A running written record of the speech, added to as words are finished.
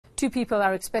Two people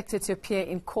are expected to appear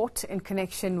in court in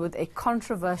connection with a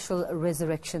controversial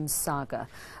resurrection saga.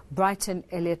 Brighton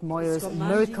Elliot Moyo's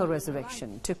miracle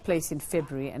resurrection took place in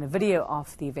February, and a video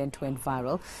of the event went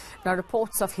viral. Now,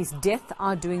 reports of his death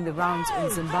are doing the rounds in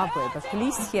Zimbabwe, but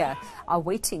police here are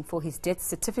waiting for his death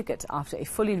certificate after a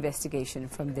full investigation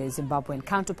from their Zimbabwean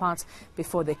counterparts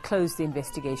before they close the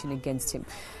investigation against him.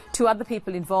 Two other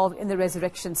people involved in the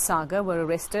resurrection saga were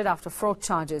arrested after fraud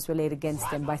charges were laid against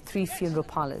them by 3 funeral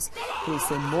parlours. Police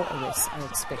say more arrests are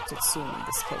expected soon in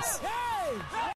this case.